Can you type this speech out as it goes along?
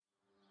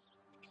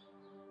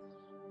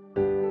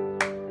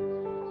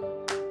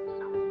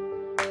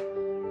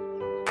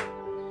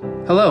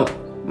Hello,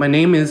 my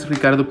name is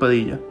Ricardo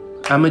Padilla.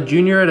 I'm a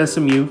junior at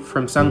SMU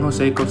from San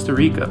Jose, Costa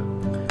Rica,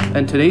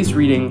 and today's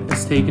reading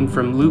is taken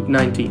from Luke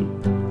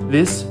 19.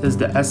 This is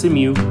the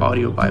SMU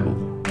Audio Bible.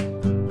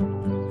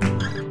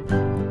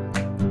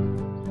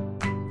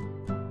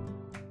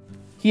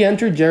 He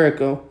entered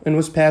Jericho and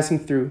was passing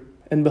through,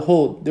 and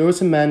behold, there was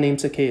a man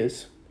named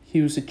Zacchaeus.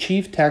 He was a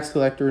chief tax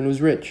collector and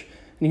was rich,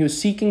 and he was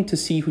seeking to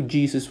see who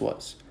Jesus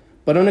was.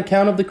 But on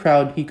account of the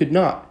crowd he could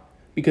not,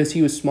 because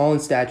he was small in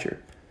stature.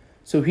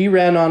 So he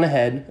ran on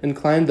ahead and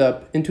climbed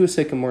up into a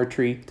sycamore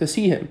tree to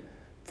see him,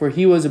 for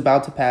he was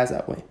about to pass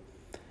that way.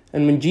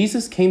 And when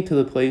Jesus came to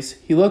the place,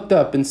 he looked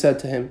up and said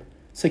to him,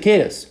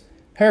 "Zacchaeus,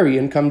 hurry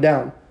and come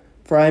down,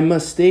 for I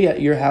must stay at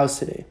your house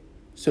today."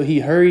 So he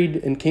hurried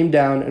and came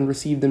down and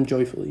received them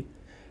joyfully.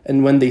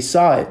 And when they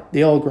saw it,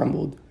 they all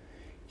grumbled.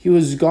 He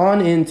was gone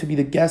in to be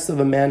the guest of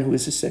a man who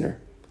is a sinner.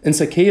 And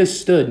Zacchaeus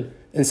stood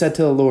and said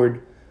to the Lord,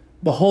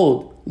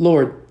 "Behold,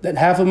 Lord, that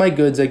half of my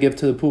goods I give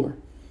to the poor.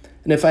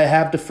 And if I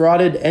have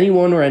defrauded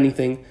anyone or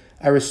anything,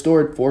 I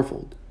restore it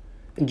fourfold."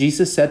 And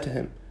Jesus said to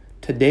him,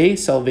 "Today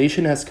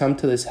salvation has come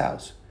to this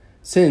house,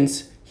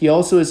 since he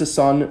also is a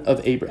son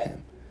of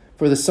Abraham.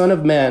 For the Son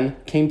of Man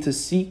came to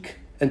seek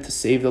and to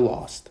save the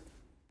lost."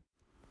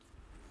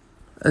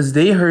 As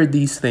they heard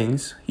these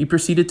things, he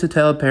proceeded to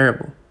tell a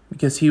parable,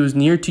 because he was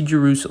near to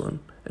Jerusalem,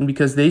 and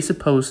because they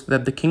supposed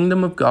that the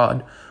kingdom of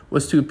God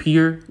was to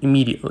appear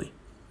immediately.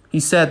 He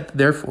said,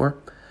 therefore,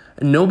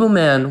 "A noble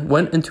man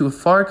went into a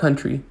far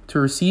country to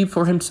receive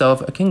for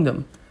himself a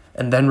kingdom,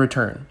 and then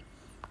return.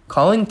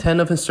 Calling 10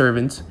 of his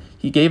servants,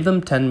 he gave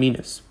them 10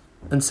 minas,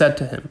 and said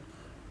to him,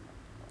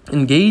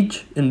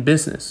 'Engage in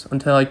business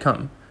until I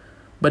come.'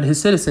 But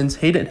his citizens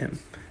hated him,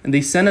 and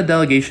they sent a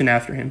delegation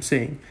after him,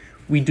 saying,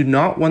 'We do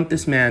not want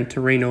this man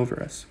to reign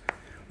over us.'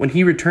 When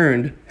he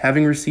returned,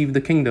 having received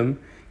the kingdom,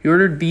 he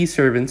ordered these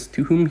servants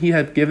to whom he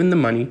had given the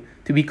money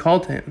to be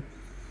called to him,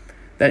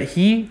 that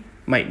he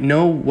might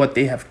know what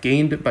they have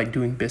gained by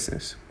doing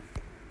business.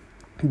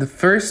 The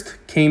first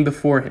came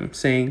before him,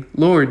 saying,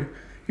 'Lord,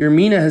 your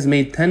mina has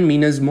made 10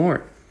 minas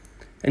more.'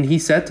 And he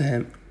said to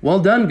him, 'Well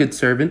done, good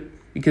servant,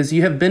 because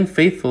you have been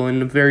faithful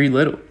in a very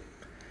little.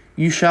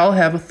 You shall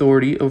have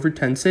authority over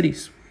 10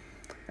 cities.'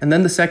 And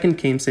then the second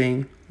came,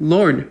 saying,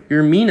 'Lord,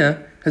 your mina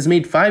has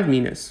made 5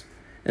 minas.'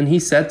 And he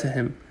said to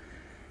him,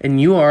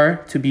 'And you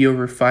are to be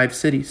over 5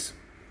 cities.'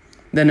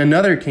 Then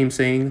another came,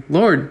 saying,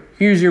 'Lord,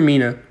 here's your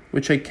mina,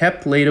 which I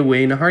kept laid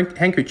away in a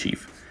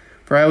handkerchief,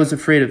 for I was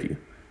afraid of you,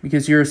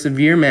 because you're a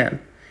severe man.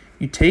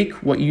 You take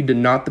what you did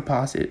not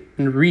deposit,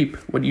 and reap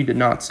what you did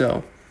not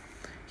sow.'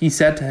 He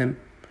said to him,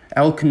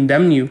 'I will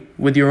condemn you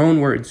with your own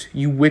words,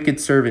 you wicked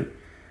servant.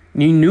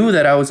 You knew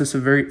that I was a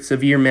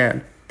severe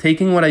man,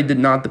 taking what I did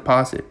not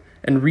deposit,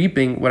 and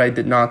reaping what I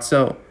did not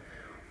sow.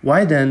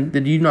 Why then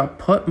did you not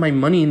put my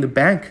money in the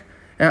bank?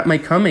 At my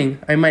coming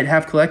I might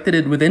have collected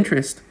it with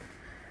interest.'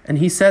 And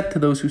he said to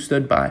those who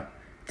stood by,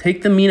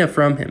 'Take the mina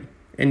from him,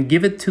 and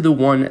give it to the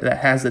one that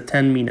has the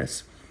 10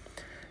 minas.'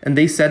 And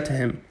they said to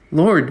him,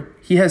 'Lord,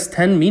 he has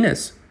 10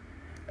 minas.'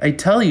 I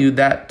tell you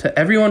that to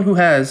everyone who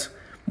has,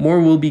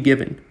 more will be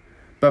given.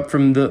 But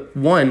from the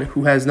one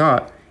who has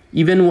not,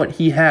 even what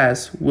he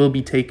has will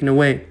be taken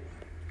away.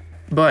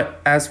 But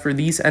as for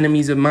these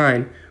enemies of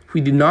mine, who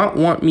do not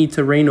want me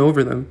to reign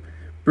over them,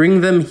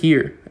 bring them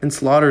here and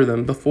slaughter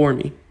them before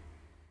me."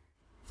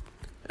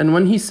 And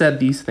when he said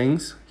these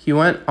things, he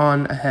went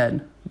on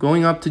ahead,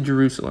 going up to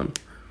Jerusalem.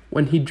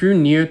 When he drew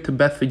near to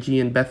Bethphage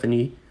and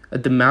Bethany,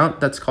 at the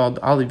mount that's called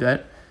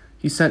Olivet,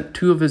 he sent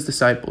 2 of his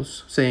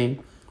disciples, saying,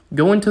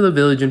 "Go into the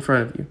village in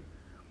front of you,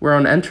 where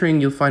on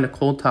entering you'll find a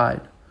colt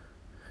tied,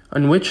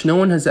 on which no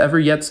one has ever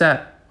yet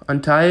sat.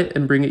 Untie it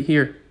and bring it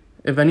here.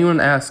 If anyone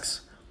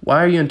asks,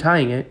 'Why are you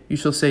untying it?' you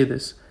shall say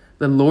this,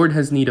 'The Lord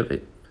has need of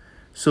it.'"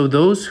 So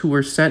those who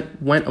were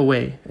sent went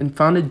away and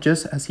found it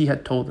just as he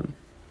had told them.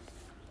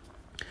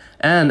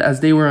 And as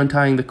they were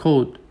untying the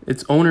colt,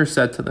 its owner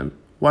said to them,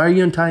 "Why are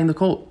you untying the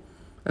colt?"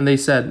 And they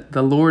said,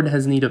 "The Lord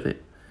has need of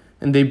it."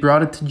 And they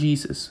brought it to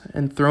Jesus,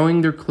 and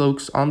throwing their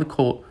cloaks on the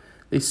colt,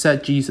 they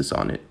set Jesus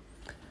on it.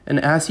 And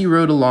as he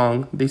rode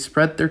along, they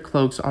spread their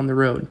cloaks on the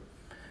road.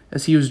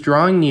 As he was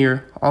drawing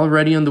near,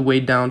 already on the way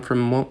down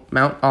from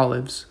Mount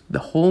Olives, the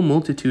whole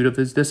multitude of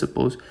his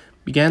disciples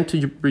began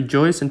to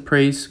rejoice and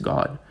praise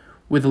God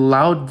with a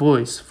loud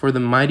voice for the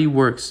mighty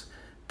works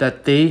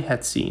that they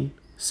had seen,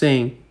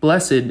 saying,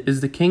 "Blessed is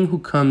the King who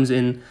comes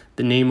in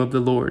the name of the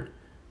Lord.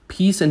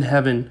 Peace in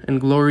heaven and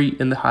glory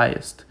in the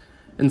highest."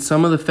 And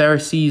some of the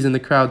Pharisees in the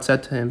crowd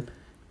said to him,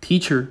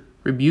 "Teacher,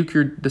 rebuke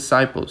your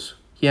disciples."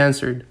 He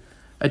answered,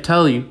 "I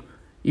tell you,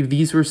 if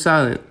these were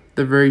silent,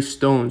 the very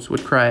stones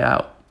would cry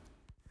out."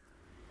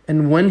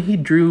 And when he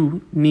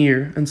drew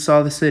near and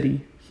saw the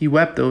city, he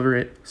wept over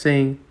it,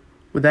 saying,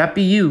 "Would that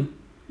be you,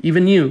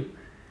 even you,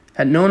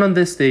 had known on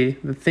this day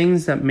the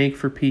things that make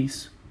for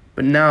peace.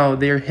 But now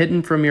they are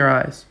hidden from your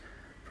eyes.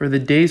 For the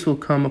days will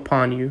come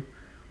upon you,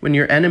 when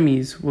your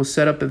enemies will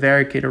set up a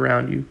barricade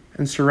around you,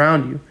 and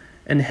surround you,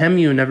 and hem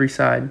you on every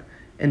side,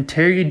 and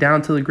tear you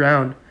down to the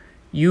ground,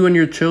 you and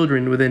your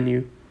children within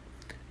you.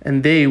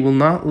 and they will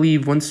not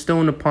leave one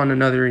stone upon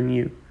another in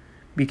you,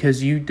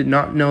 because you did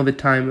not know the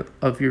time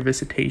of your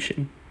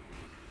visitation."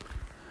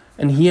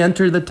 And he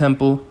entered the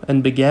temple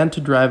and began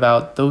to drive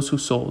out those who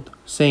sold,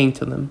 saying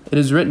to them, "It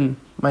is written,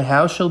 'My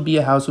house shall be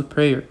a house of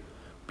prayer,'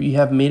 but you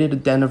have made it a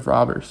den of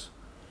robbers."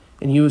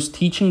 And he was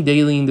teaching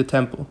daily in the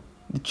temple.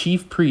 The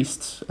chief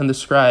priests and the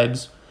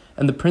scribes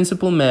and the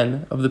principal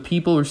men of the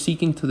people were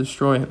seeking to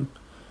destroy him,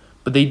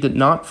 but they did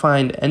not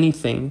find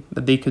anything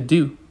that they could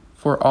do,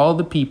 for all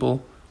the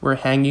people were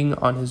hanging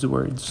on his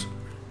words.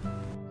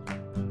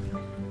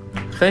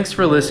 Thanks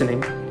for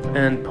listening,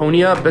 and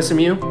pony up,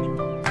 SMU!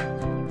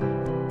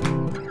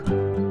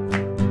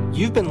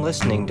 You've been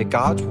listening to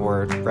God's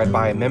Word read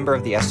by a member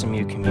of the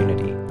SMU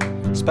community.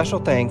 Special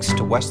thanks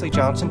to Wesley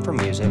Johnson for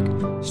music,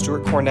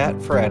 Stuart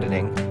Cornett for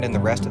editing, and the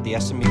rest of the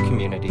SMU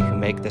community who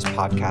make this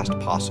podcast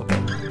possible.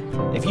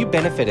 If you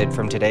benefited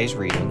from today's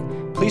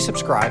reading, please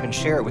subscribe and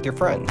share it with your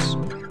friends.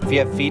 If you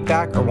have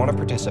feedback or want to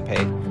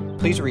participate,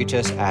 please reach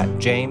us at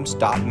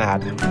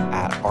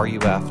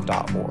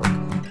james.madden@ruf.org.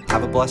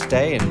 Have a blessed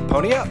day and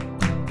pony up!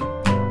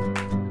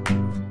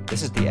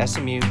 This is the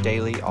SMU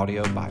Daily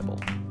Audio Bible.